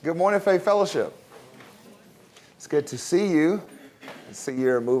Good morning, Faith Fellowship. It's good to see you. I see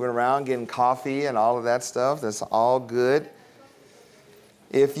you're moving around, getting coffee and all of that stuff. That's all good.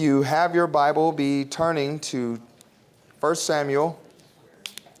 If you have your Bible, be turning to 1 Samuel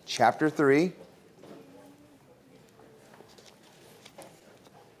chapter 3.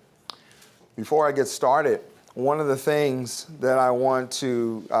 Before I get started, one of the things that I want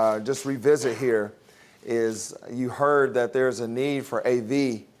to just revisit here is you heard that there's a need for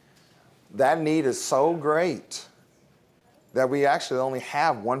AV. That need is so great that we actually only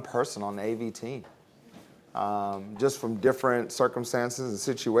have one person on the AV team, just from different circumstances and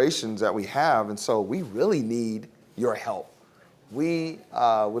situations that we have. And so we really need your help. We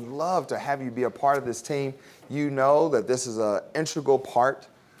would love to have you be a part of this team. You know that this is an integral part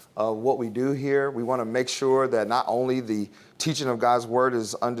of what we do here. We want to make sure that not only the teaching of God's word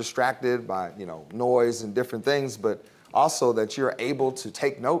is undistracted by, noise and different things, but also that you're able to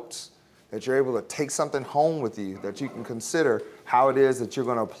take notes, that you're able to take something home with you, that you can consider how it is that you're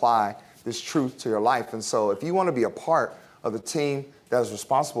going to apply this truth to your life. And so if you want to be a part of the team that is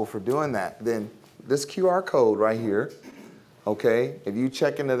responsible for doing that, then this QR code right here, okay, if you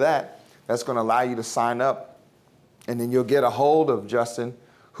check into that, that's going to allow you to sign up. And then you'll get a hold of Justin,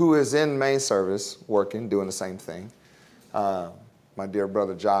 who is in main service working, doing the same thing. My dear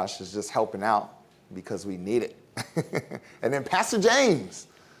brother Josh is just helping out because we need it. And then Pastor James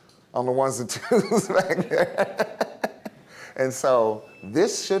on the ones and twos back there. And so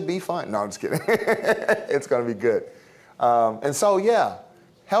this should be fun. No, I'm just kidding. It's going to be good. And so, yeah,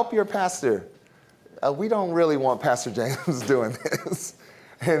 help your pastor. We don't really want Pastor James doing this.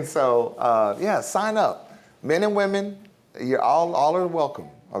 And so, sign up. Men and women, you're all are welcome,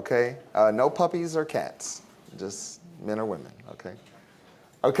 okay? No puppies or cats, just men or women, okay?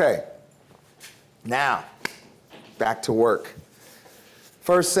 Okay, now, back to work.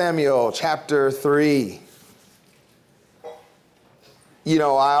 1 Samuel chapter 3. I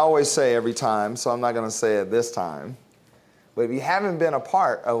always say every time, so I'm not going to say it this time. But if you haven't been a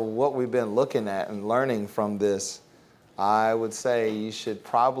part of what we've been looking at and learning from this, I would say you should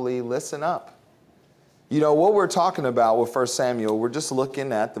probably listen up. What we're talking about with 1 Samuel, we're just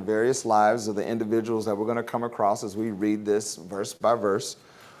looking at the various lives of the individuals that we're going to come across as we read this verse by verse.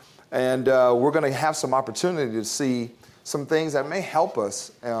 And we're going to have some opportunity to see some things that may help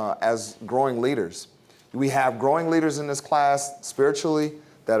us as growing leaders. We have growing leaders in this class spiritually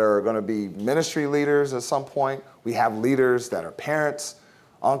that are going to be ministry leaders at some point. We have leaders that are parents,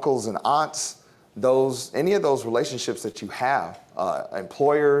 uncles and aunts, any of those relationships that you have,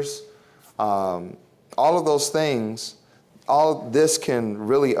 employers, all of those things, all this can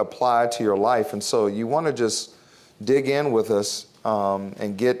really apply to your life. And so you want to just dig in with us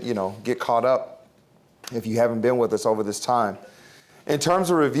and get caught up if you haven't been with us over this time. In terms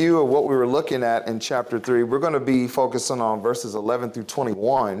of review of what we were looking at in chapter 3, we're going to be focusing on verses 11 through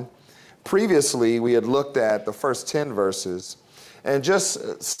 21. Previously, we had looked at the first 10 verses. And just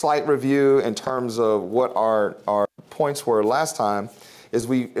a slight review in terms of what our points were last time is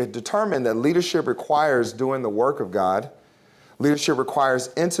we determined that leadership requires doing the work of God. Leadership requires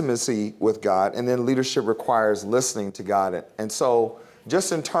intimacy with God. And then leadership requires listening to God. And so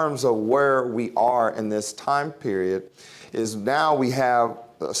just in terms of where we are in this time period is now we have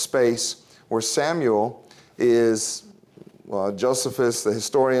a space where Samuel is, Josephus, the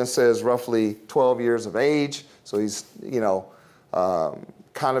historian, says roughly 12 years of age. So he's,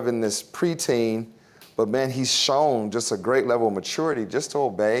 kind of in this preteen, but man, he's shown just a great level of maturity just to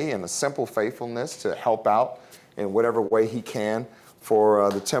obey and a simple faithfulness to help out in whatever way he can for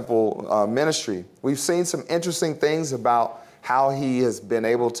the temple ministry. We've seen some interesting things about how he has been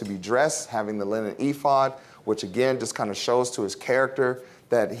able to be dressed, having the linen ephod, which again just kind of shows to his character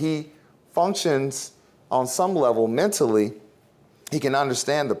that he functions on some level mentally. He can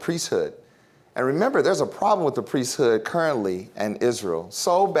understand the priesthood. And remember, there's a problem with the priesthood currently in Israel,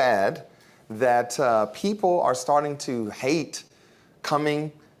 so bad that people are starting to hate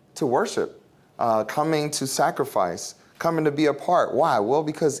coming to worship, coming to sacrifice, coming to be a part. Why? Well,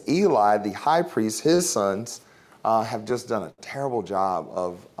 because Eli, the high priest, his sons, have just done a terrible job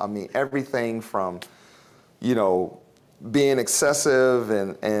of, everything from, being excessive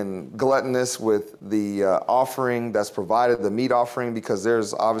and gluttonous with the offering that's provided, the meat offering, because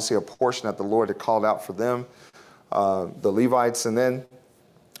there's obviously a portion that the Lord had called out for them, the Levites, and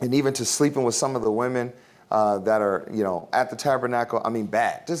even to sleeping with some of the women that are, at the tabernacle.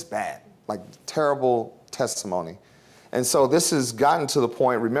 Bad, just bad, like terrible testimony. And so this has gotten to the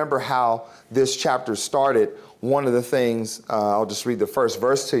point, remember how this chapter started. One of the things, I'll just read the first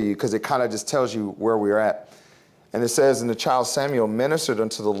verse to you because it kind of just tells you where we're at. And it says, and the child Samuel ministered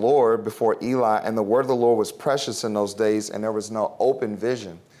unto the Lord before Eli, and the word of the Lord was precious in those days, and there was no open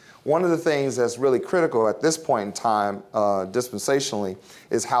vision. One of the things that's really critical at this point in time, dispensationally,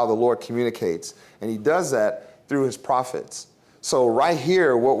 is how the Lord communicates. And he does that through his prophets. So right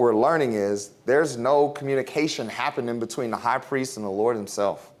here, what we're learning is there's no communication happening between the high priest and the Lord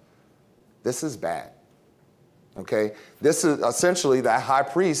himself. This is bad. Okay? This is essentially that high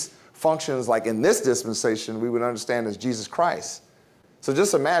priest functions like in this dispensation we would understand as Jesus Christ. So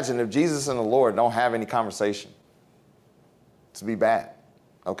just imagine if Jesus and the Lord don't have any conversation. It's be bad.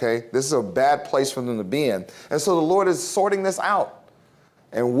 Okay? This is a bad place for them to be in. And so the Lord is sorting this out.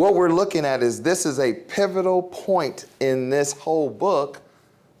 And what we're looking at is this is a pivotal point in this whole book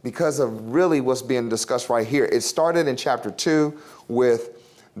because of really what's being discussed right here. It started in chapter 2 with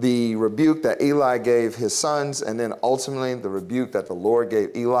the rebuke that Eli gave his sons, and then ultimately the rebuke that the Lord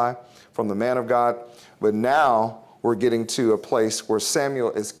gave Eli from the man of God. But now we're getting to a place where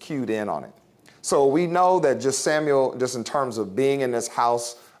Samuel is cued in on it. So we know that just Samuel, just in terms of being in this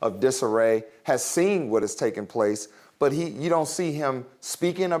house of disarray, has seen what has taken place, but you don't see him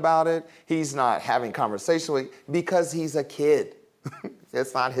speaking about it. He's not having conversation with it because he's a kid.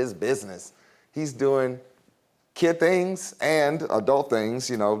 It's not his business. He's doing kid things and adult things,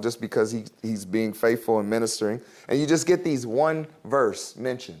 just because he's being faithful and ministering. And you just get these one verse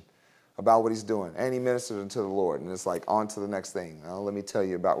mentioned about what he's doing. And he ministered unto the Lord. And it's like, on to the next thing. Now, let me tell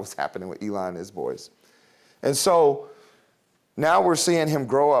you about what's happening with Eli and his boys. And so now we're seeing him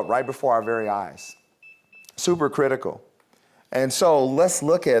grow up right before our very eyes. Super critical. And so let's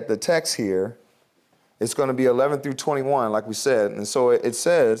look at the text here. It's going to be 11 through 21, like we said. And so it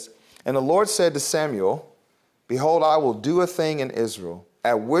says, and the Lord said to Samuel, behold, I will do a thing in Israel,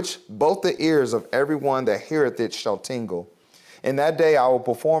 at which both the ears of everyone that heareth it shall tingle. In that day I will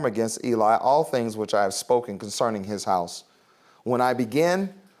perform against Eli all things which I have spoken concerning his house. When I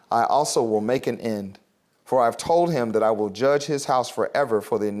begin, I also will make an end. For I have told him that I will judge his house forever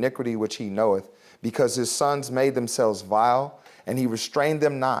for the iniquity which he knoweth, because his sons made themselves vile, and he restrained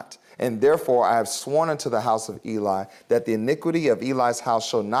them not. And therefore I have sworn unto the house of Eli that the iniquity of Eli's house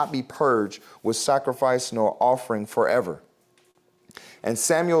shall not be purged with sacrifice nor offering forever. And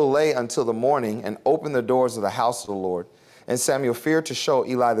Samuel lay until the morning and opened the doors of the house of the Lord. And Samuel feared to show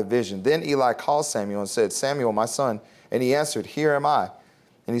Eli the vision. Then Eli called Samuel and said, Samuel, my son. And he answered, Here am I.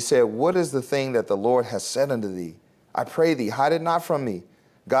 And he said, What is the thing that the Lord has said unto thee? I pray thee, hide it not from me.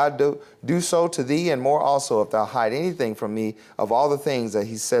 God do so to thee, and more also, if thou hide anything from me of all the things that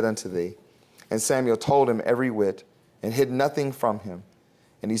he said unto thee. And Samuel told him every whit, and hid nothing from him.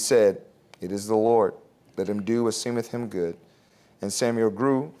 And he said, It is the Lord. Let him do what seemeth him good. And Samuel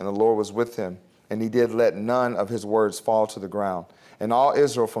grew, and the Lord was with him. And he did let none of his words fall to the ground. And all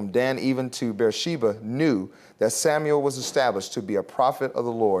Israel from Dan even to Beersheba knew that Samuel was established to be a prophet of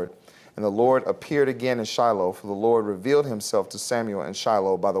the Lord. And the Lord appeared again in Shiloh, for the Lord revealed himself to Samuel in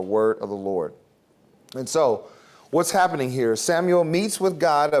Shiloh by the word of the Lord. And so what's happening here? Samuel meets with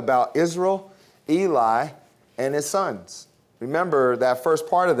God about Israel, Eli, and his sons. Remember that first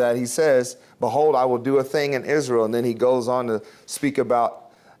part of that, he says, Behold, I will do a thing in Israel. And then he goes on to speak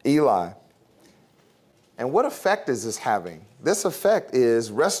about Eli. And what effect is this having? This effect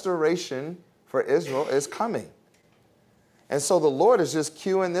is restoration for Israel is coming. And so the Lord is just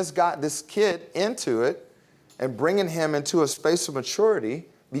cueing this kid into it and bringing him into a space of maturity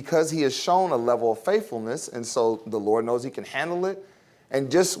because he has shown a level of faithfulness. And so the Lord knows he can handle it.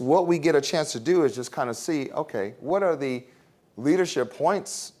 And just what we get a chance to do is just kind of see, okay, what are the leadership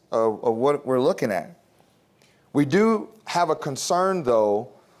points of what we're looking at? We do have a concern, though,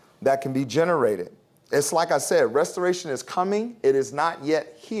 that can be generated. It's like I said, restoration is coming. It is not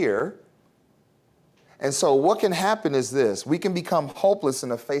yet here. And so what can happen is this. We can become hopeless in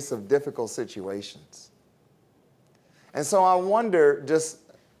the face of difficult situations. And so I wonder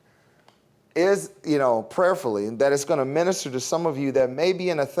prayerfully, that it's going to minister to some of you that may be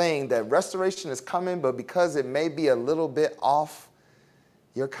in a thing that restoration is coming, but because it may be a little bit off,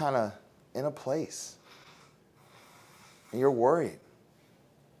 you're kind of in a place. And you're worried.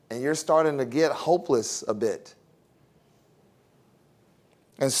 And you're starting to get hopeless a bit.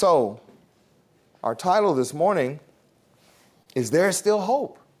 And so our title this morning is There is Still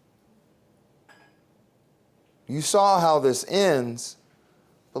Hope. You saw how this ends,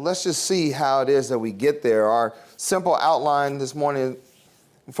 but let's just see how it is that we get there. Our simple outline this morning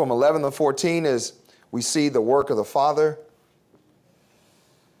from 11 to 14 is we see the work of the Father.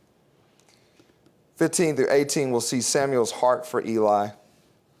 15 through 18, we'll see Samuel's heart for Eli.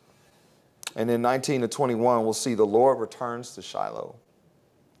 And in 19 to 21, we'll see the Lord returns to Shiloh.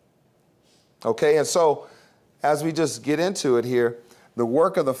 Okay, and so as we just get into it here, the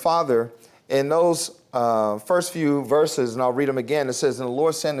work of the Father in those first few verses, and I'll read them again. It says, and the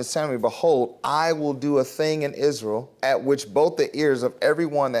Lord said to Samuel, behold, I will do a thing in Israel at which both the ears of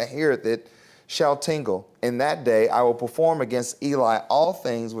everyone that heareth it shall tingle. In that day I will perform against Eli all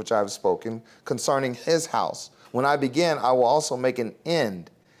things which I have spoken concerning his house. When I begin, I will also make an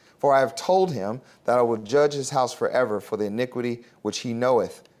end. For I have told him that I will judge his house forever for the iniquity which he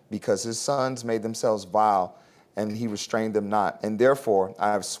knoweth, because his sons made themselves vile, and he restrained them not. And therefore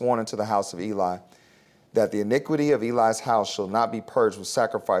I have sworn unto the house of Eli, that the iniquity of Eli's house shall not be purged with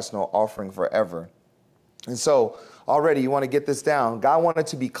sacrifice nor offering forever. And so already you want to get this down. God wanted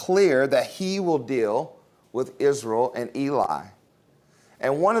to be clear that he will deal with Israel and Eli.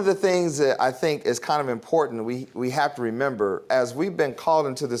 And one of the things that I think is kind of important, we have to remember, as we've been called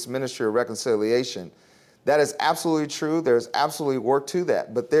into this ministry of reconciliation, that is absolutely true. There's absolutely work to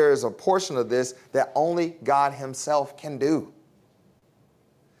that. But there is a portion of this that only God himself can do.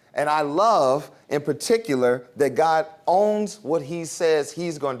 And I love, in particular, that God owns what he says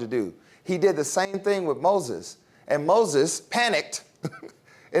he's going to do. He did the same thing with Moses. And Moses panicked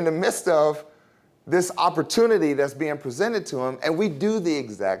in the midst of this opportunity that's being presented to him, and we do the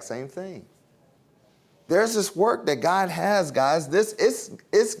exact same thing. There's this work that God has, guys.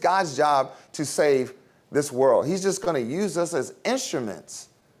 It's God's job to save this world. He's just going to use us as instruments.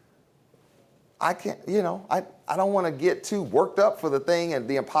 I don't want to get too worked up for the thing and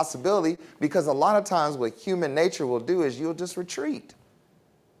the impossibility, because a lot of times what human nature will do is you'll just retreat.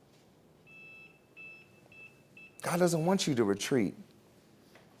 God doesn't want you to retreat.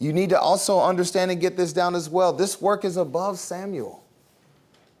 You need to also understand and get this down as well. This work is above Samuel.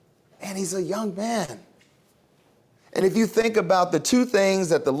 And he's a young man. And if you think about the two things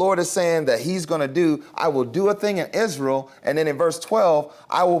that the Lord is saying that he's going to do, I will do a thing in Israel. And then in verse 12,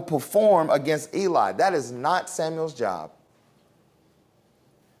 I will perform against Eli. That is not Samuel's job.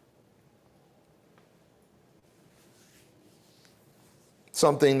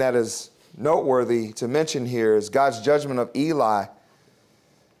 Something that is noteworthy to mention here is God's judgment of Eli.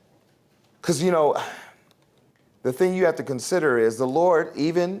 Because, the thing you have to consider is the Lord,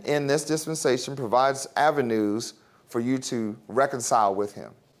 even in this dispensation, provides avenues for you to reconcile with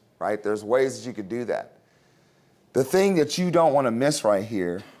him, right? There's ways that you could do that. The thing that you don't want to miss right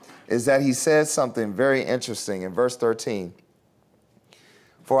here is that he says something very interesting in verse 13.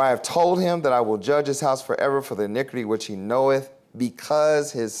 For I have told him that I will judge his house forever for the iniquity which he knoweth,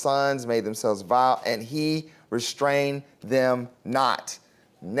 because his sons made themselves vile, and he restrained them not.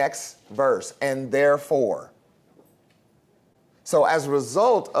 Next verse, and therefore. So as a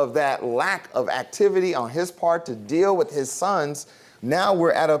result of that lack of activity on his part to deal with his sons, now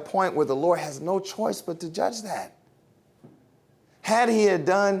we're at a point where the Lord has no choice but to judge that. Had he had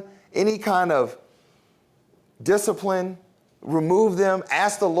done any kind of discipline, remove them,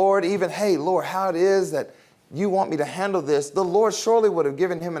 ask the Lord even, hey, Lord, how it is that you want me to handle this, the Lord surely would have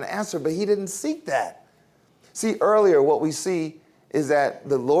given him an answer, but he didn't seek that. See, earlier what we see is that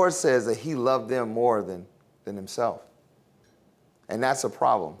the Lord says that he loved them more than himself. And that's a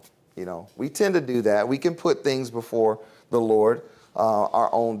problem. We tend to do that. We can put things before the Lord, our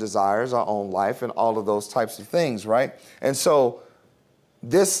own desires, our own life, and all of those types of things, right? And so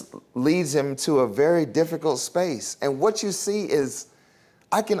this leads him to a very difficult space. And what you see is,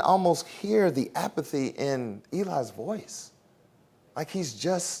 I can almost hear the apathy in Eli's voice. Like I'm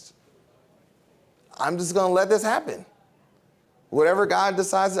just going to let this happen. Whatever God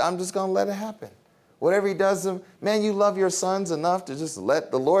decides, I'm just going to let it happen. Whatever he does, man, you love your sons enough to just let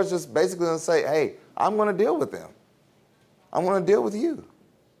the Lord's just basically going to say, hey, I'm going to deal with them. I'm going to deal with you.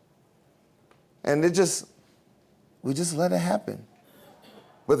 And we just let it happen.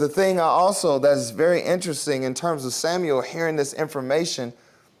 But the thing also that is very interesting in terms of Samuel hearing this information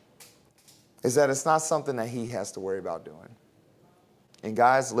is that it's not something that he has to worry about doing. And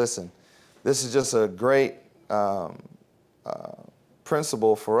guys, listen, this is just a great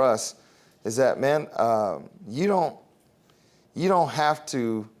principle for us, is that, man, you don't have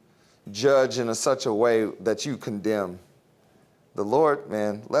to judge in such a way that you condemn. The Lord,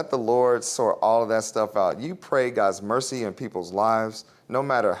 man, let the Lord sort all of that stuff out. You pray God's mercy in people's lives, no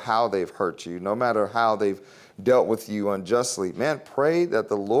matter how they've hurt you, no matter how they've dealt with you unjustly. Man, pray that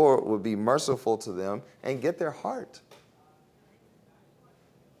the Lord would be merciful to them and get their heart.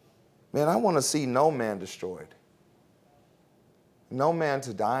 Man, I want to see no man destroyed. No man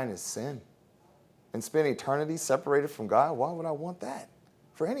to die in his sin and spend eternity separated from God. Why would I want that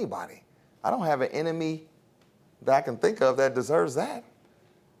for anybody? I don't have an enemy that I can think of that deserves that.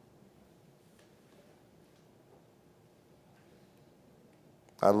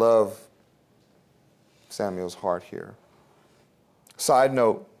 I love Samuel's heart here. Side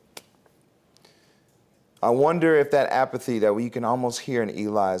note, I wonder if that apathy that you can almost hear in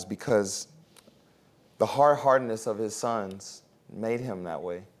Eli is because the hard-heartedness of his sons made him that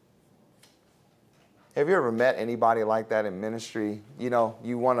way. Have you ever met anybody like that in ministry? You know,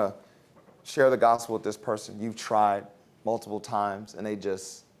 you want to share the gospel with this person. You've tried multiple times and they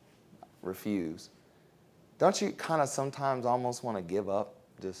just refuse. Don't you kind of sometimes almost want to give up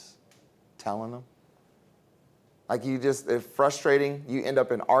just telling them? Like it's frustrating. You end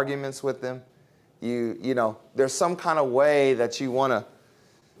up in arguments with them. You know, there's some kind of way that you want to,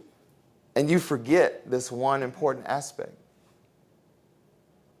 and you forget this one important aspect.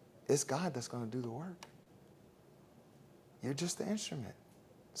 It's God that's going to do the work. You're just the instrument.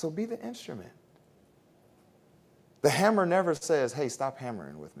 So be the instrument. The hammer never says, hey, stop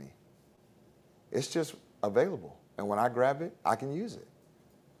hammering with me. It's just available. And when I grab it, I can use it.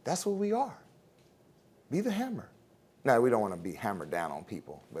 That's what we are. Be the hammer. Now, we don't want to be hammered down on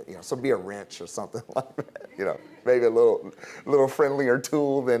people, but, you know, so be a wrench or something like that. You know, maybe a little friendlier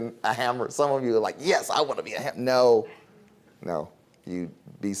tool than a hammer. Some of you are like, yes, I want to be a hammer. No, you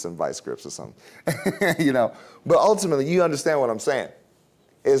be some vice grips or something. You know, but ultimately, you understand what I'm saying.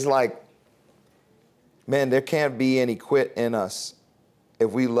 It's like, man, there can't be any quit in us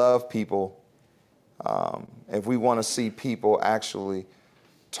if we love people, if we want to see people actually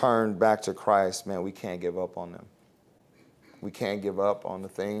turn back to Christ. Man, we can't give up on them. We can't give up on the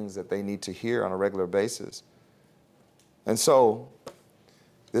things that they need to hear on a regular basis. And so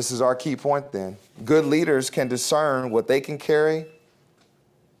this is our key point then. Good leaders can discern what they can carry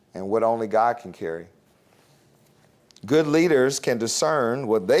and what only God can carry. Good leaders can discern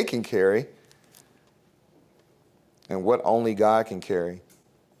what they can carry and what only God can carry.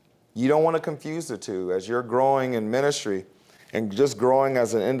 You don't want to confuse the two. As you're growing in ministry and just growing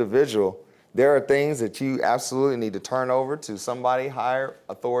as an individual, there are things that you absolutely need to turn over to somebody higher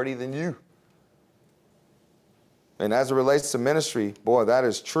authority than you. And as it relates to ministry, boy, that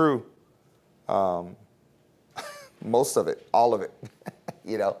is true. Most of it, all of it,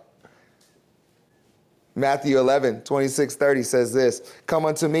 you know. Matthew 11:26-30 says this, come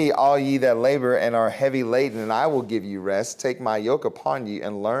unto me, all ye that labor and are heavy laden, and I will give you rest. Take my yoke upon you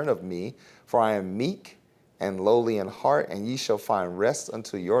and learn of me, for I am meek and lowly in heart, and ye shall find rest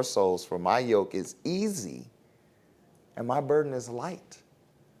unto your souls. For my yoke is easy and my burden is light.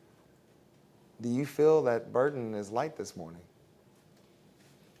 Do you feel that burden is light this morning?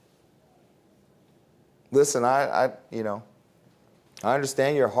 Listen, I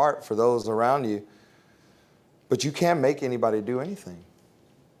understand your heart for those around you, but you can't make anybody do anything.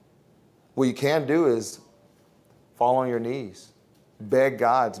 What you can do is fall on your knees, beg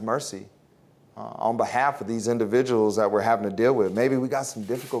God's mercy on behalf of these individuals that we're having to deal with. Maybe we got some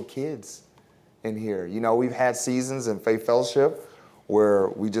difficult kids in here. You know, we've had seasons in Faith Fellowship where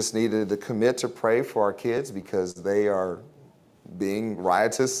we just needed to commit to pray for our kids because they are being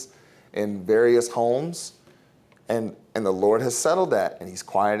riotous in various homes. And the Lord has settled that, and he's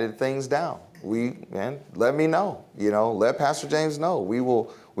quieted things down. Let me know, let Pastor James know. We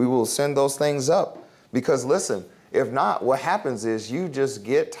will send those things up. Because listen, if not, what happens is you just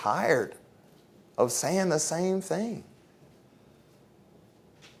get tired of saying the same thing.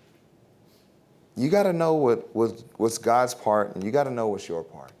 You got to know what's God's part, and you got to know what's your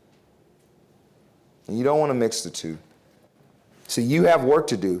part. And you don't want to mix the two. So you have work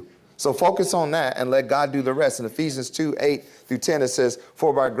to do. So focus on that and let God do the rest. In Ephesians 2:8-10, it says,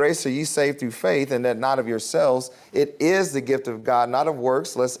 for by grace are ye saved through faith, and that not of yourselves. It is the gift of God, not of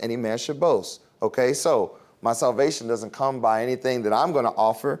works, lest any man should boast. Okay, so my salvation doesn't come by anything that I'm going to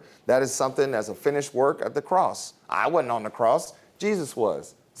offer. That is something as a finished work at the cross. I wasn't on the cross. Jesus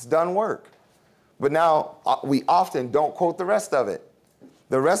was. It's done work. But now we often don't quote the rest of it.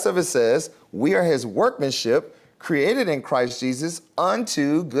 The rest of it says, we are his workmanship, created in Christ Jesus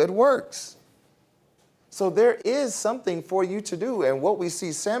unto good works. So there is something for you to do. And what we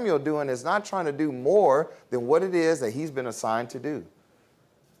see Samuel doing is not trying to do more than what it is that he's been assigned to do.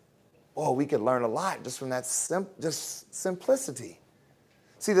 Oh, we could learn a lot just from that simplicity.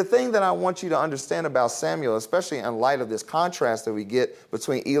 See, the thing that I want you to understand about Samuel, especially in light of this contrast that we get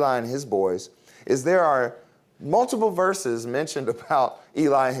between Eli and his boys, is there are multiple verses mentioned about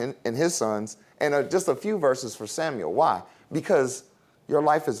Eli and his sons, and just a few verses for Samuel. Why? Because your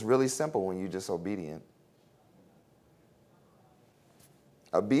life is really simple when you're just obedient.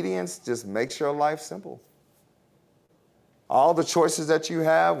 Obedience just makes your life simple. All the choices that you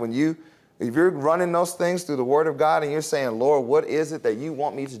have, if you're running those things through the Word of God and you're saying, Lord, what is it that you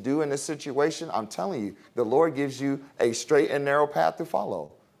want me to do in this situation? I'm telling you, the Lord gives you a straight and narrow path to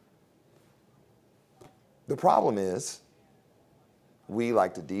follow. The problem is we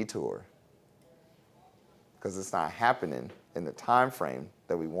like to detour because it's not happening in the time frame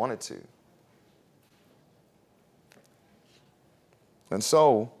that we want it to. And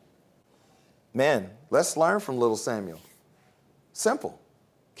so, man, let's learn from little Samuel. Simple.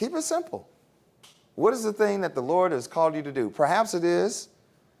 Keep it simple. What is the thing that the Lord has called you to do? Perhaps it is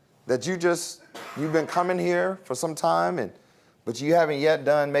that you've been coming here for some time, but you haven't yet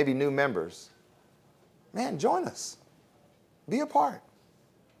done maybe new members. Man, join us. Be a part.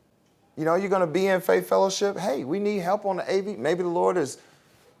 You know, you're going to be in Faith Fellowship. Hey, we need help on the AV. Maybe the Lord is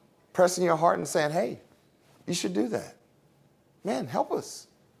pressing your heart and saying, hey, you should do that. Man, help us.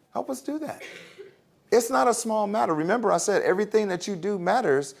 Help us do that. It's not a small matter. Remember, I said everything that you do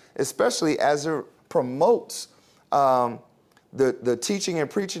matters, especially as it promotes the teaching and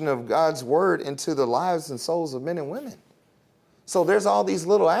preaching of God's word into the lives and souls of men and women. So there's all these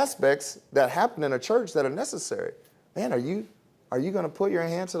little aspects that happen in a church that are necessary. Man, are you going to put your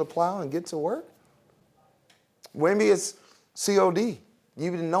hand to the plow and get to work? Maybe it's COD.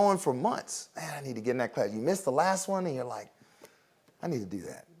 You've been knowing for months. Man, I need to get in that class. You missed the last one, and you're like, I need to do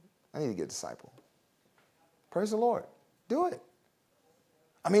that. I need to get discipled. Praise the Lord. Do it.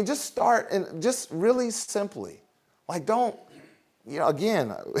 I mean, just start and just really simply. Like, don't,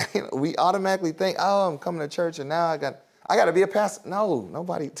 again, we automatically think, oh, I'm coming to church and now I got to be a pastor. No,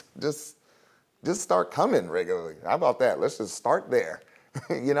 nobody, just start coming regularly. How about that? Let's just start there.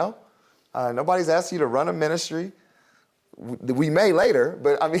 Nobody's asked you to run a ministry. We may later,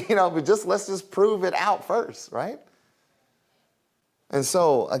 but I mean, but let's just prove it out first, right? And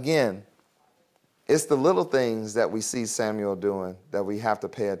so, again, it's the little things that we see Samuel doing that we have to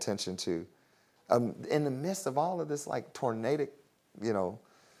pay attention to. In the midst of all of this, like, tornadic,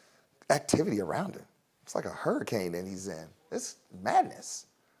 activity around him. It's like a hurricane that he's in. It's madness.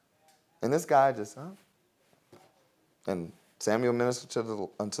 And this guy just, And Samuel ministered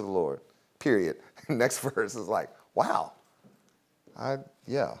unto the Lord, period. Next verse is like, wow.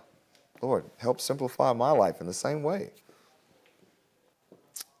 Lord, help simplify my life in the same way.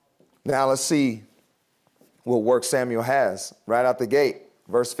 Now let's see what work Samuel has right out the gate.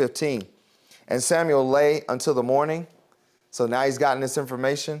 Verse 15. And Samuel lay until the morning. So now he's gotten this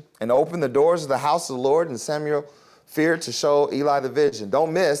information. And opened the doors of the house of the Lord. And Samuel feared to show Eli the vision.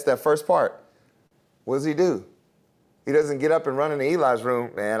 Don't miss that first part. What does he do? He doesn't get up and run into Eli's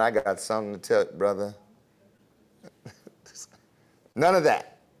room. Man, I got something to tell you, brother. None of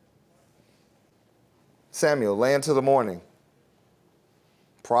that. Samuel lay until the morning.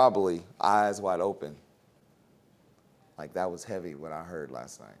 Probably eyes wide open. Like, that was heavy what I heard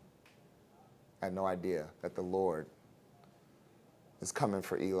last night. I had no idea that the Lord is coming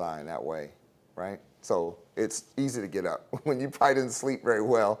for Eli in that way, right? So it's easy to get up when you probably didn't sleep very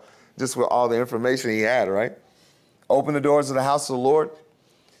well, just with all the information he had, right? Open the doors of the house of the Lord.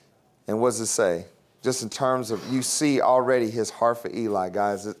 And what does it say? Just in terms of, you see already his heart for Eli,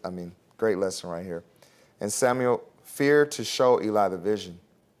 guys. Great lesson right here. And Samuel feared to show Eli the vision.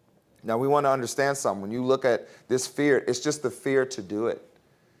 Now, we want to understand something. When you look at this fear, it's just the fear to do it.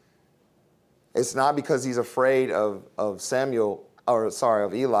 It's not because he's afraid of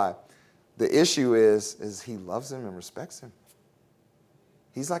Eli. The issue is he loves him and respects him.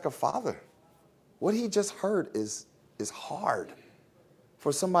 He's like a father. What he just heard is hard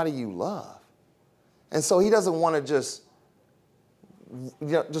for somebody you love. And so he doesn't want to just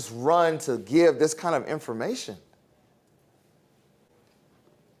run to give this kind of information.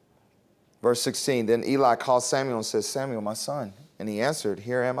 Verse 16, then Eli called Samuel and said, Samuel, my son. And he answered,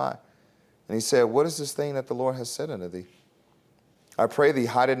 here am I. And he said, what is this thing that the Lord has said unto thee? I pray thee,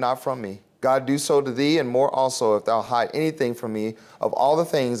 hide it not from me. God do so to thee, and more also, if thou hide anything from me of all the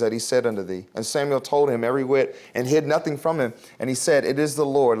things that he said unto thee. And Samuel told him every whit, and hid nothing from him. And he said, it is the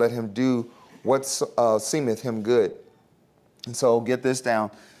Lord, let him do what seemeth him good. And so get this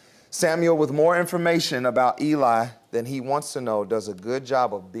down. Samuel, with more information about Eli than he wants to know, does a good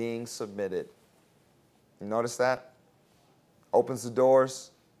job of being submitted. You notice that? Opens the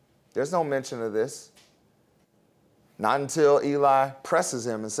doors. There's no mention of this. Not until Eli presses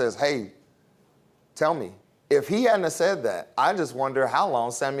him and says, hey, tell me. If he hadn't have said that, I just wonder how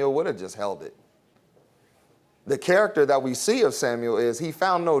long Samuel would have just held it. The character that we see of Samuel is he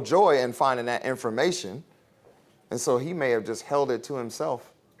found no joy in finding that information. And so he may have just held it to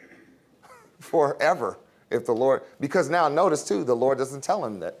himself forever if the Lord, because now notice too, the Lord doesn't tell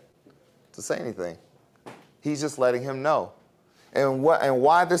him that to say anything. He's just letting him know. And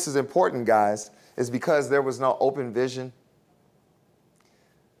why this is important, guys, is because there was no open vision.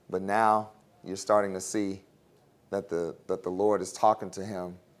 But now you're starting to see that the Lord is talking to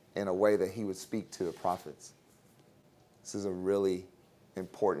him in a way that he would speak to the prophets. This is a really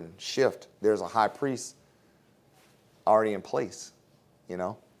important shift. There's a high priest already in place, you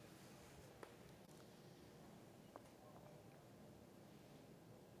know.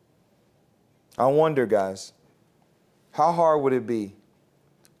 I wonder, guys, how hard would it be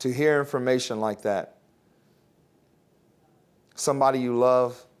to hear information like that? Somebody you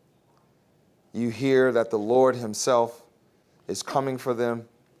love, you hear that the Lord himself is coming for them.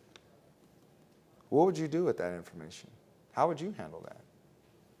 What would you do with that information? How would you handle that?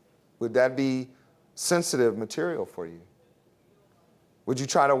 Would that be sensitive material for you? Would you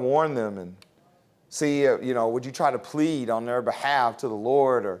try to warn them and see, would you try to plead on their behalf to the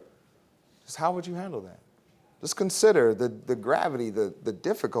Lord, or just how would you handle that? Just consider the gravity, the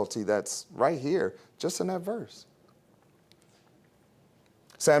difficulty that's right here, just in that verse.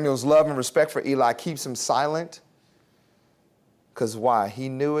 Samuel's love and respect for Eli keeps him silent. Because why? He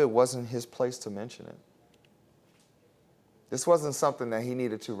knew it wasn't his place to mention it. This wasn't something that he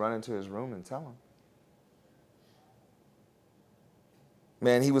needed to run into his room and tell him.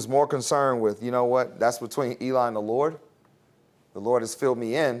 Man, he was more concerned with, you know what, that's between Eli and the Lord. The Lord has filled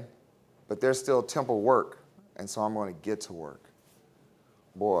me in, but there's still temple work, and so I'm going to get to work.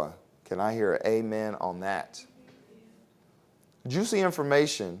 Boy, can I hear an amen on that? Juicy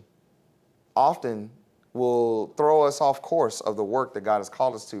information often will throw us off course of the work that God has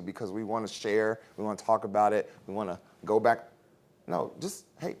called us to, because we want to share, we want to talk about it, we want to go back. No, just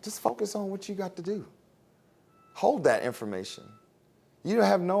focus on what you got to do. Hold that information. You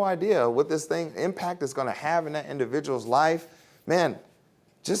have no idea what this impact is going to have in that individual's life. Man,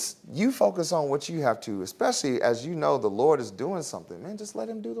 just you focus on what you have to, especially as you know the Lord is doing something. Man, just let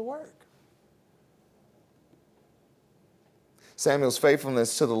him do the work. Samuel's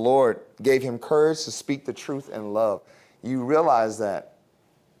faithfulness to the Lord gave him courage to speak the truth in love. You realize that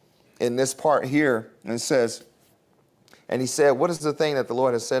in this part here, and it says, and he said, what is the thing that the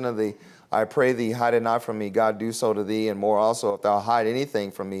Lord has said unto thee? I pray thee, hide it not from me. God, do so to thee, and more also, if thou hide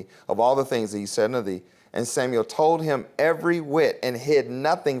anything from me of all the things that he said unto thee. And Samuel told him every whit and hid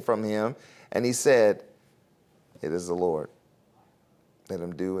nothing from him. And he said, it is the Lord. Let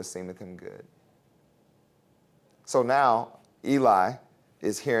him do as seemeth him good. So now Eli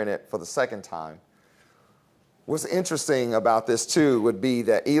is hearing it for the second time. What's interesting about this too would be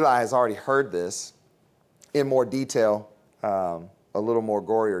that Eli has already heard this in more detail, a little more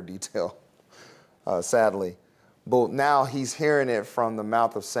gorier detail, sadly. But now he's hearing it from the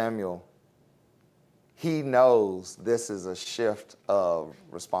mouth of Samuel. He knows this is a shift of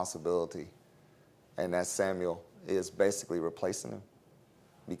responsibility, and that Samuel is basically replacing him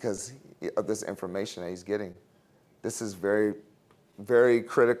because of this information that he's getting. This is very, very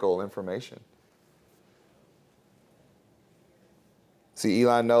critical information. See,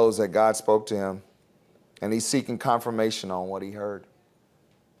 Eli knows that God spoke to him, and he's seeking confirmation on what he heard.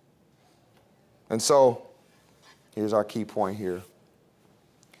 And so, here's our key point here.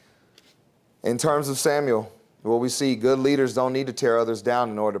 In terms of Samuel, what we see, good leaders don't need to tear others down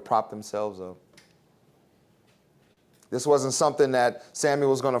in order to prop themselves up. This wasn't something that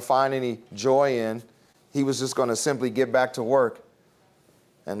Samuel was going to find any joy in. He was just going to simply get back to work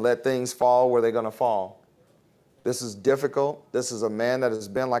and let things fall where they're going to fall. This is difficult. This is a man that has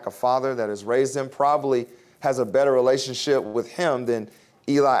been like a father that has raised him, probably has a better relationship with him than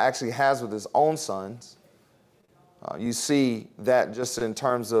Eli actually has with his own sons. You see that just in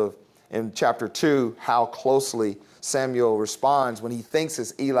terms of, in chapter 2, how closely Samuel responds when he thinks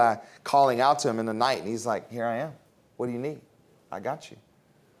it's Eli calling out to him in the night. And he's like, here I am. What do you need? I got you.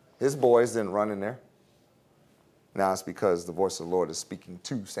 His boys didn't run in there. Now it's because the voice of the Lord is speaking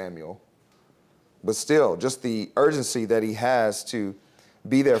to Samuel. But still, just the urgency that he has to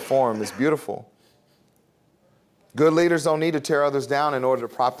be there for him is beautiful. Good leaders don't need to tear others down in order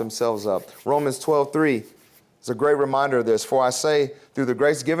to prop themselves up. Romans 12:3 is a great reminder of this. For I say, through the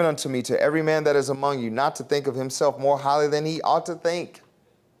grace given unto me, to every man that is among you, not to think of himself more highly than he ought to think,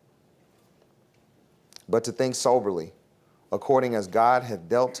 but to think soberly, according as God hath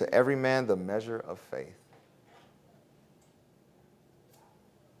dealt to every man the measure of faith.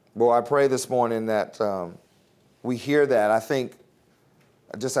 Well, I pray this morning that we hear that. I think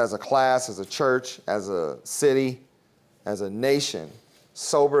just as a class, as a church, as a city, as a nation,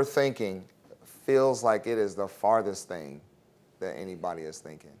 sober thinking feels like it is the farthest thing that anybody is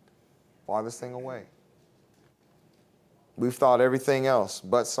thinking. Farthest thing away. We've thought everything else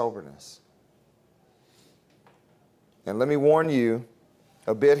but soberness. And let me warn you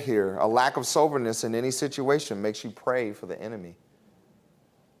a bit here. A lack of soberness in any situation makes you pray for the enemy.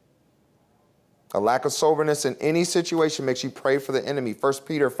 A lack of soberness in any situation makes you pray for the enemy. 1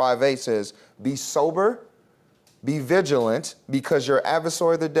 Peter 5:8 says, be sober, be vigilant, because your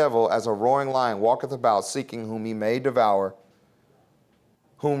adversary the devil, as a roaring lion, walketh about, seeking whom he may devour,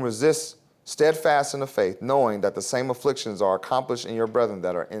 whom resist steadfast in the faith, knowing that the same afflictions are accomplished in your brethren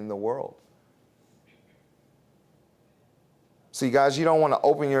that are in the world. See, guys, you don't want to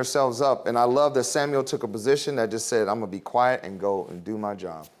open yourselves up. And I love that Samuel took a position that just said, I'm going to be quiet and go and do my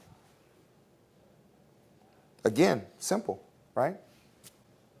job. Again, simple, right?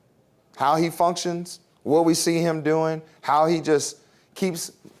 How he functions, what we see him doing, how he just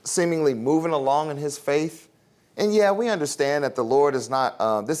keeps seemingly moving along in his faith. And yeah, we understand that the Lord is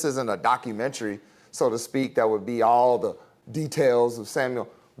not, this isn't a documentary, so to speak, that would be all the details of Samuel.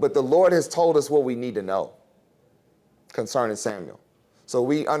 But the Lord has told us what we need to know concerning Samuel. So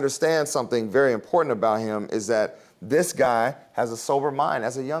we understand something very important about him is that this guy has a sober mind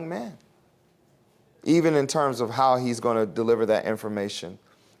as a young man, even in terms of how he's going to deliver that information,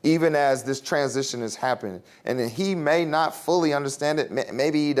 even as this transition is happening. And he may not fully understand it.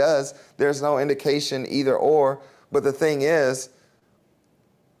 Maybe he does. There's no indication either or. But the thing is,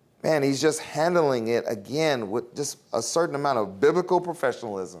 man, he's just handling it again with just a certain amount of biblical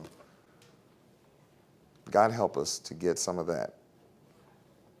professionalism. God help us to get some of that.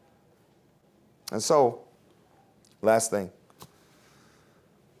 And so, last thing,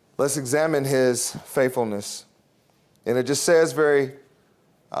 let's examine his faithfulness. And it just says very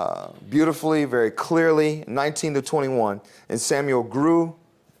beautifully, very clearly, 19 to 21, and Samuel grew,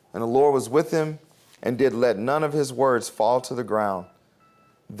 and the Lord was with him, and did let none of his words fall to the ground.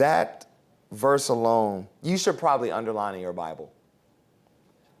 That verse alone, you should probably underline in your Bible.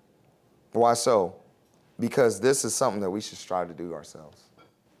 Why so? Because this is something that we should strive to do ourselves.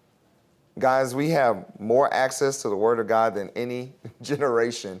 Guys, we have more access to the Word of God than any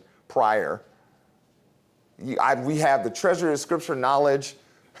generation prior. We have the treasure of Scripture knowledge,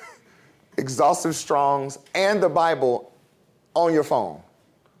 exhaustive Strongs, and the Bible on your phone.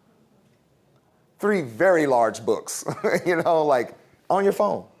 3 very large books, like on your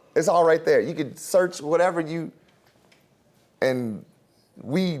phone. It's all right there. You could search whatever and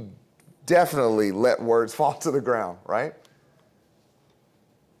we definitely let words fall to the ground, right?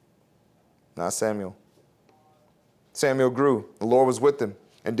 Not Samuel. Samuel grew. The Lord was with him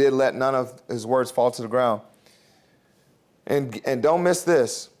and did let none of his words fall to the ground. And don't miss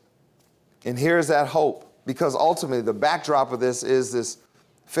this. And here's that hope, because ultimately the backdrop of this is this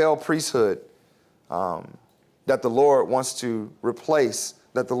failed priesthood that the Lord wants to replace,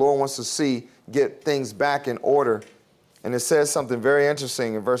 that the Lord wants to see get things back in order. And it says something very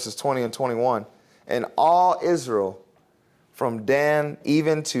interesting in verses 20 and 21. And all Israel, from Dan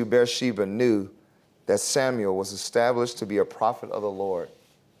even to Beersheba, knew that Samuel was established to be a prophet of the Lord.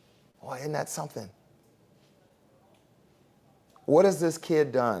 Boy, isn't that something? What has this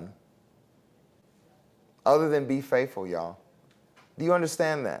kid done other than be faithful, y'all? Do you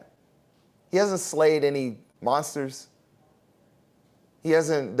understand that? He hasn't slayed any monsters. He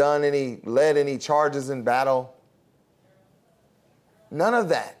hasn't led any charges in battle. None of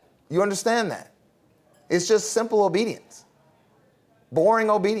that. You understand that? It's just simple obedience. Boring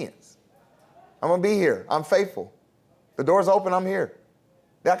obedience. I'm going to be here. I'm faithful. The door's open. I'm here.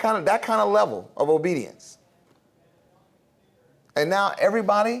 That kind of level of obedience. And now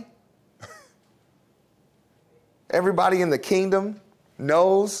everybody in the kingdom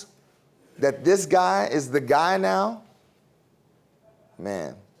knows that this guy is the guy now.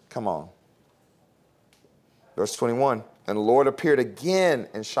 Man, come on. Verse 21, and the Lord appeared again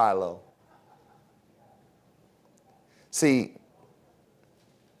in Shiloh. See,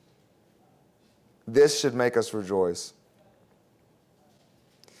 this should make us rejoice.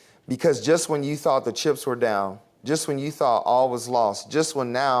 Because just when you thought the chips were down, just when you thought all was lost, just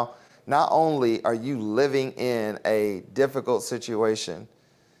when now, not only are you living in a difficult situation,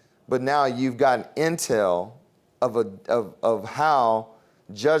 but now you've gotten intel of how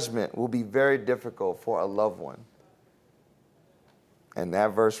judgment will be very difficult for a loved one. And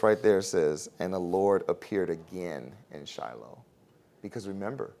that verse right there says, and the Lord appeared again in Shiloh. Because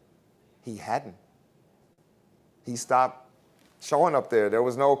remember, he hadn't. He stopped showing up there. There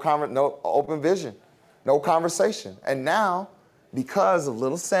was no open vision, no conversation. And now, because of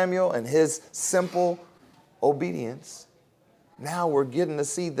little Samuel and his simple obedience, now we're getting to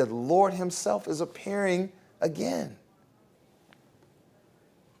see that the Lord himself is appearing again.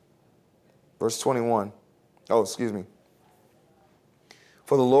 Verse 21. Oh, excuse me.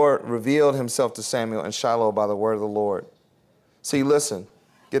 For the Lord revealed himself to Samuel in Shiloh by the word of the Lord. See, listen,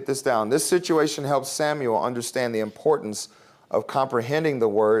 get this down. This situation helps Samuel understand the importance of comprehending the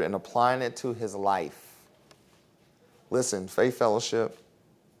word and applying it to his life. Listen, Faith Fellowship,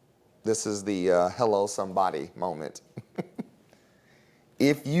 this is the hello somebody moment.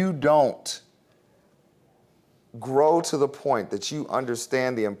 If you don't grow to the point that you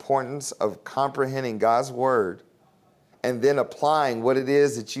understand the importance of comprehending God's word and then applying what it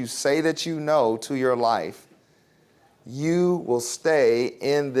is that you say that you know to your life, you will stay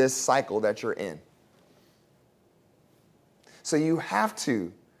in this cycle that you're in. So you have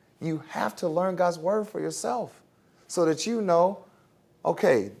to learn God's word for yourself so that you know,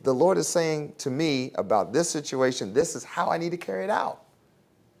 okay, the Lord is saying to me about this situation, this is how I need to carry it out.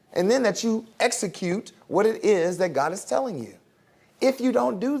 And then that you execute what it is that God is telling you. If you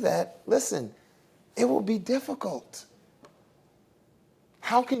don't do that, listen, it will be difficult.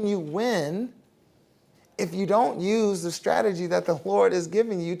 How can you win if you don't use the strategy that the Lord is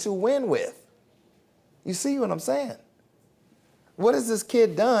giving you to win with? You see what I'm saying? What has this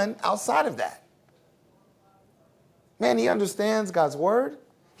kid done outside of that? Man, he understands God's word.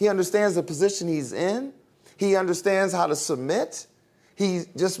 He understands the position he's in. He understands how to submit. He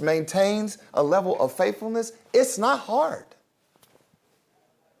just maintains a level of faithfulness. It's not hard.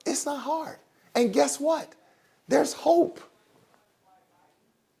 It's not hard. And guess what? There's hope.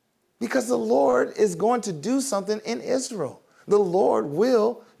 Because the Lord is going to do something in Israel. The Lord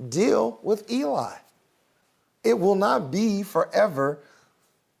will deal with Eli. It will not be forever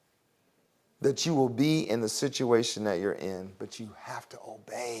that you will be in the situation that you're in, but you have to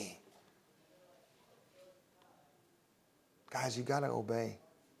obey. Guys, you got to obey.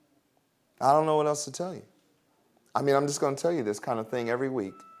 I don't know what else to tell you. I mean, I'm just going to tell you this kind of thing every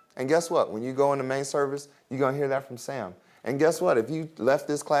week. And guess what? When you go in the main service, you're going to hear that from Sam. And guess what? If you left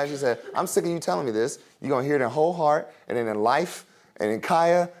this class, you said, I'm sick of you telling me this, you're going to hear it in Whole Heart and then in Life and in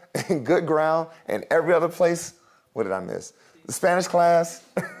Kaya and Good Ground and every other place. What did I miss? The Spanish class,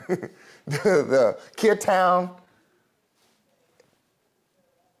 the Kid Town.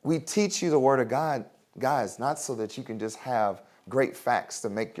 We teach you the Word of God, guys, not so that you can just have great facts to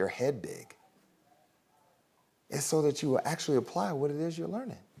make your head big. It's so that you will actually apply what it is you're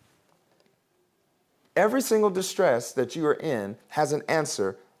learning. Every single distress that you are in has an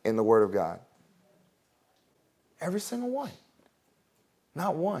answer in the Word of God. Every single one.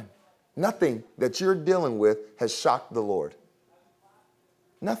 Not one. Nothing that you're dealing with has shocked the Lord.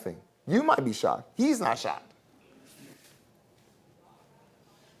 Nothing. You might be shocked. He's not shocked.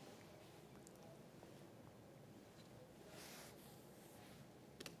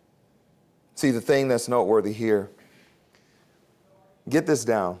 See, the thing that's noteworthy here, get this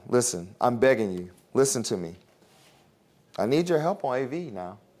down. Listen, I'm begging you. Listen to me. I need your help on AV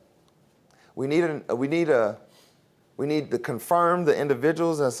now. We need to confirm the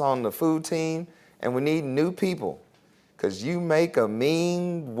individuals that's on the food team, and we need new people, because you make a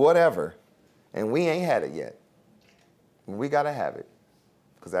mean whatever, and we ain't had it yet. We got to have it,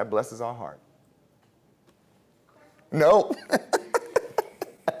 because that blesses our heart. No.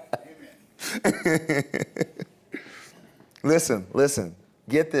 Listen,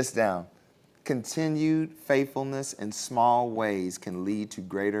 get this down. Continued faithfulness in small ways can lead to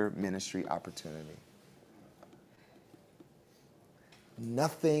greater ministry opportunity.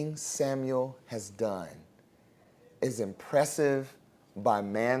 Nothing Samuel has done is impressive by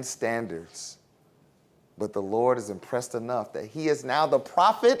man's standards, but the Lord is impressed enough that he is now the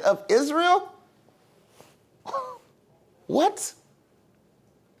prophet of Israel? What?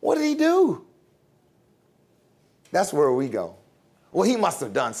 What did he do? That's where we go. Well, he must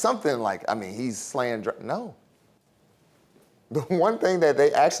have done something he's slaying. No. The one thing that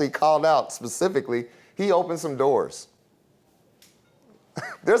they actually called out specifically, he opened some doors.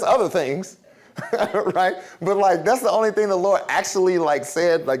 There's other things, right? But that's the only thing the Lord actually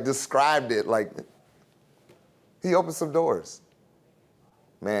said, described it. He opened some doors.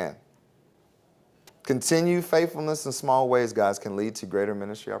 Man. Continued faithfulness in small ways, guys, can lead to greater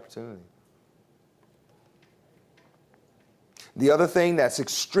ministry opportunity. The other thing that's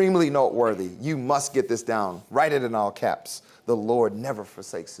extremely noteworthy, you must get this down. Write it in all caps. The Lord never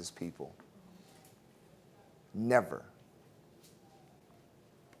forsakes his people. Never.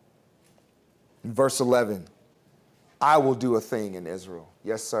 In verse 11, I will do a thing in Israel.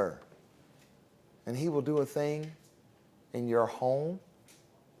 Yes, sir. And he will do a thing in your home,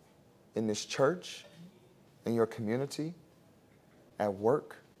 in this church, in your community, at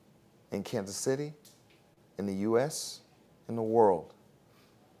work, in Kansas City, in the U.S., in the world.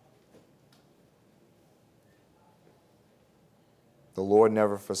 The Lord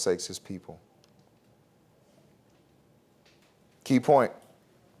never forsakes his people. Key point.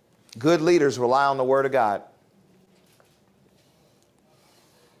 Good leaders rely on the word of God.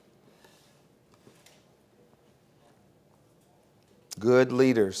 good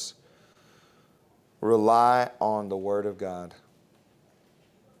leaders rely on the Word of God.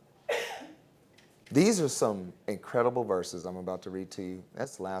 These are some incredible verses I'm about to read to you.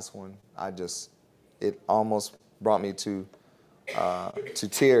 That's the last one. It almost brought me to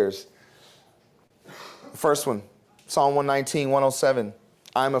tears. First one, Psalm 119, 107.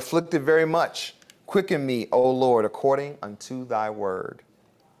 I am afflicted very much. Quicken me, O Lord, according unto thy word.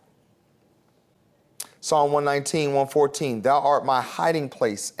 Psalm 119, 114. Thou art my hiding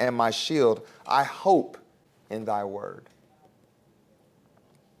place and my shield. I hope in thy word.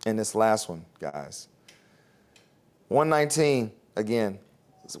 And this last one, guys. 119, again,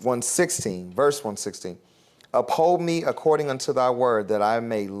 116, verse 116. Uphold me according unto thy word, that I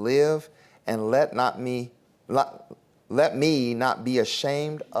may live, and let me not be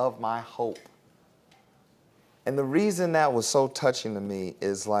ashamed of my hope. And the reason that was so touching to me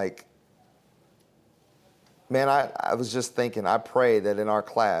is like, man, I was just thinking, I pray that in our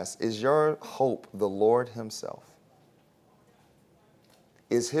class, is your hope the Lord himself?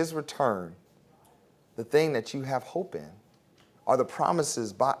 Is his return the thing that you have hope in? Are the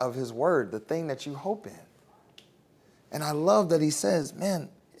promises of his word the thing that you hope in? And I love that he says, man,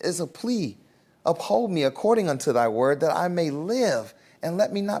 it's a plea. Uphold me according unto thy word, that I may live, and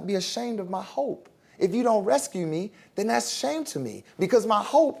let me not be ashamed of my hope. If you don't rescue me, then that's shame to me, because my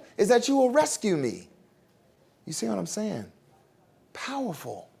hope is that you will rescue me. You see what I'm saying?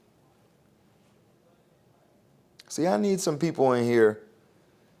 Powerful. See, I need some people in here.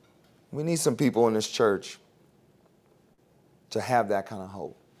 We need some people in this church to have that kind of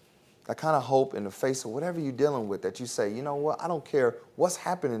hope. That kind of hope in the face of whatever you're dealing with, that you say, you know what, I don't care what's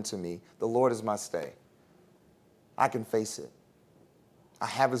happening to me. The Lord is my stay. I can face it. I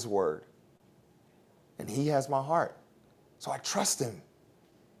have his word. And he has my heart. So I trust him.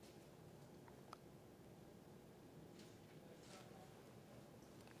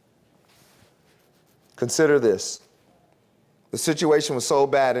 Consider this. The situation was so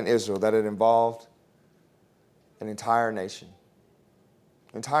bad in Israel that it involved an entire nation.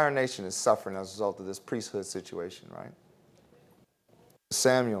 The entire nation is suffering as a result of this priesthood situation, right?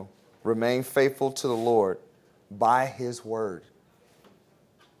 Samuel remained faithful to the Lord by his word.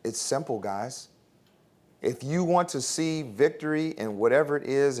 It's simple, guys. If you want to see victory in whatever it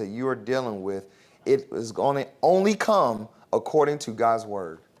is that you are dealing with, it is going to only come according to God's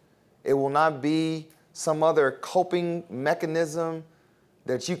word. It will not be some other coping mechanism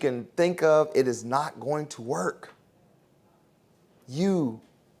that you can think of. It is not going to work. You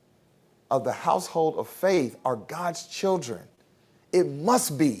of the household of faith are God's children. It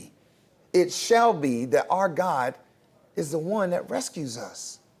must be, it shall be that our God is the one that rescues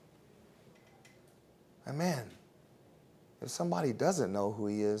us. Amen. If somebody doesn't know who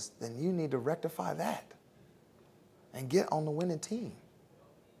he is, then you need to rectify that and get on the winning team.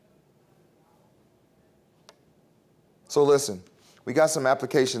 So listen, we got some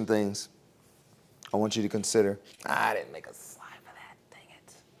application things I want you to consider. I didn't make a slide for that.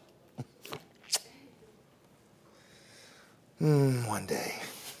 Dang it. One day.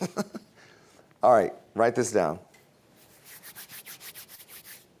 All right, write this down.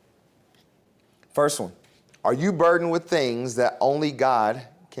 First one, are you burdened with things that only God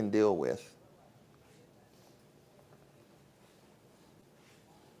can deal with?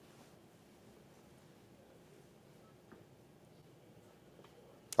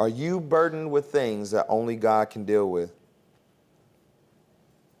 Are you burdened with things that only God can deal with?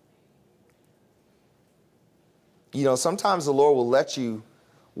 You know, sometimes the Lord will let you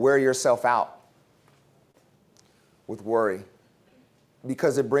wear yourself out with worry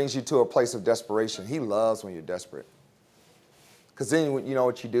because it brings you to a place of desperation. He loves when you're desperate. Because then you know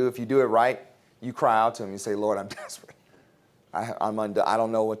what you do? If you do it right, you cry out to him. You say, Lord, I'm desperate. I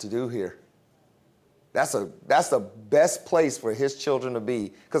don't know what to do here. That's the best place for his children to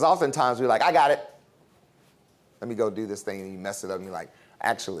be. Because oftentimes we're like, I got it. Let me go do this thing. And you mess it up. And you're like,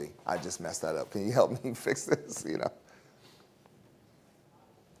 actually, I just messed that up. Can you help me fix this? You know.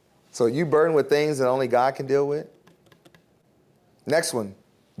 So you burden with things that only God can deal with? Next one.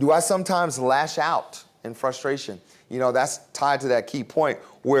 Do I sometimes lash out in frustration? You know, that's tied to that key point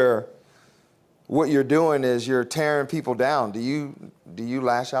where what you're doing is you're tearing people down. Do you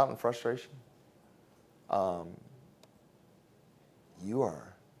lash out in frustration? You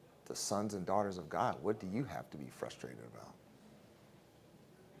are the sons and daughters of God. What do you have to be frustrated about?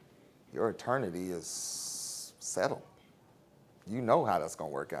 Your eternity is settled. You know how that's going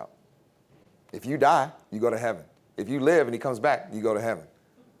to work out. If you die, you go to heaven. If you live and he comes back, you go to heaven.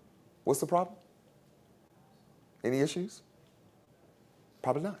 What's the problem? Any issues?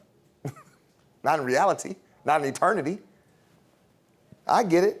 Probably not. Not in reality, not in eternity. I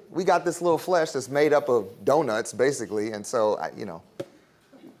get it. We got this little flesh that's made up of donuts, basically. And so,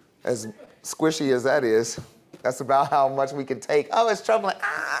 as squishy as that is, that's about how much we can take. Oh, it's troubling.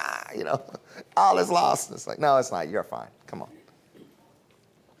 All is lost. It's like, no, it's not. You're fine. Come on.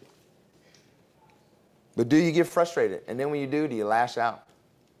 But do you get frustrated? And then when you do you lash out?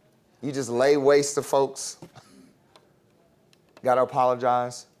 You just lay waste to folks? Got to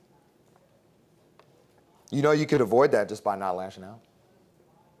apologize? You could avoid that just by not lashing out.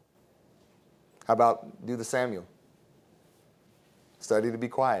 How about do the Samuel? Study to be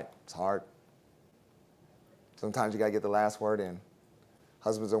quiet. It's hard. Sometimes you got to get the last word in.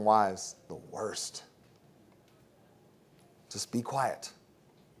 Husbands and wives, the worst. Just be quiet.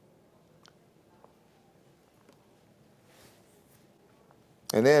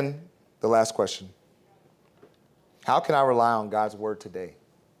 And then the last question. How can I rely on God's word today?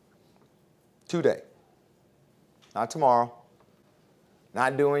 Today. Not tomorrow.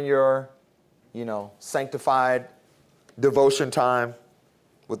 Not doing your, sanctified devotion time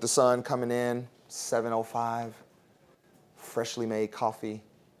with the sun coming in, 7:05, freshly made coffee,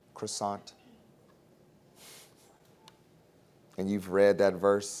 croissant. And you've read that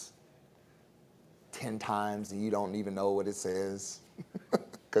verse 10 times and you don't even know what it says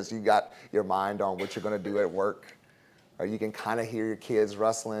because you got your mind on what you're going to do at work. Or you can kind of hear your kids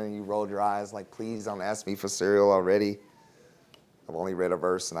rustling and you roll your eyes like, please don't ask me for cereal already. I've only read a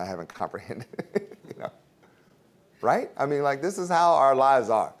verse and I haven't comprehended it. Right? I mean, this is how our lives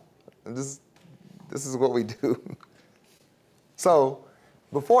are. And this is what we do. So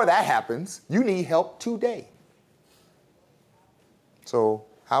before that happens, you need help today. So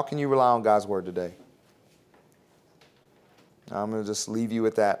how can you rely on God's word today? I'm going to just leave you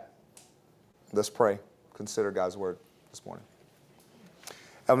with that. Let's pray. Consider God's word this morning.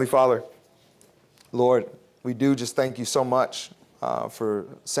 Heavenly Father, Lord, we do just thank you so much for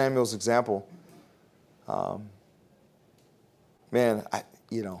Samuel's example.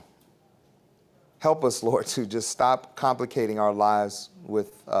 Help us, Lord, to just stop complicating our lives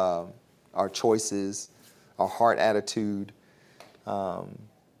with our choices, our heart attitude.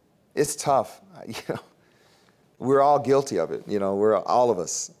 It's tough. We're all guilty of it. We're all of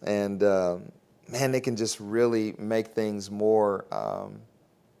us. And they can just really make things more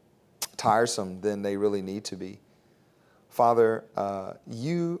tiresome than they really need to be. Father,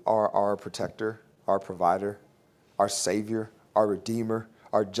 you are our protector, our provider, our savior, our redeemer,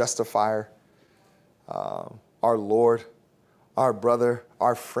 our justifier, our Lord, our brother,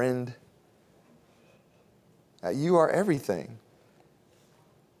 our friend. You are everything.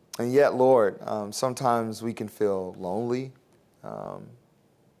 And yet, Lord, sometimes we can feel lonely.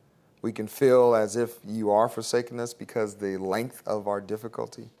 We can feel as if you are forsaking us because the length of our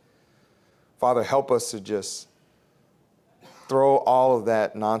difficulty. Father, help us to just throw all of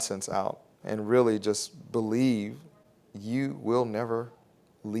that nonsense out and really just believe you will never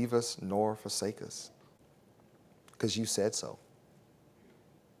leave us nor forsake us because you said so.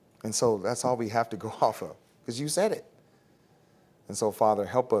 And so that's all we have to go off of because you said it. And so, Father,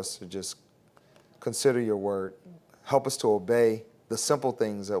 help us to just consider your word. Help us to obey the simple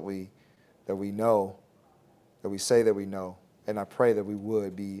things that we know, that we say that we know. And I pray that we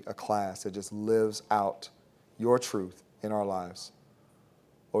would be a class that just lives out your truth in our lives.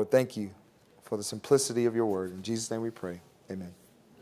 Lord, thank you for the simplicity of your word. In Jesus' name we pray. Amen.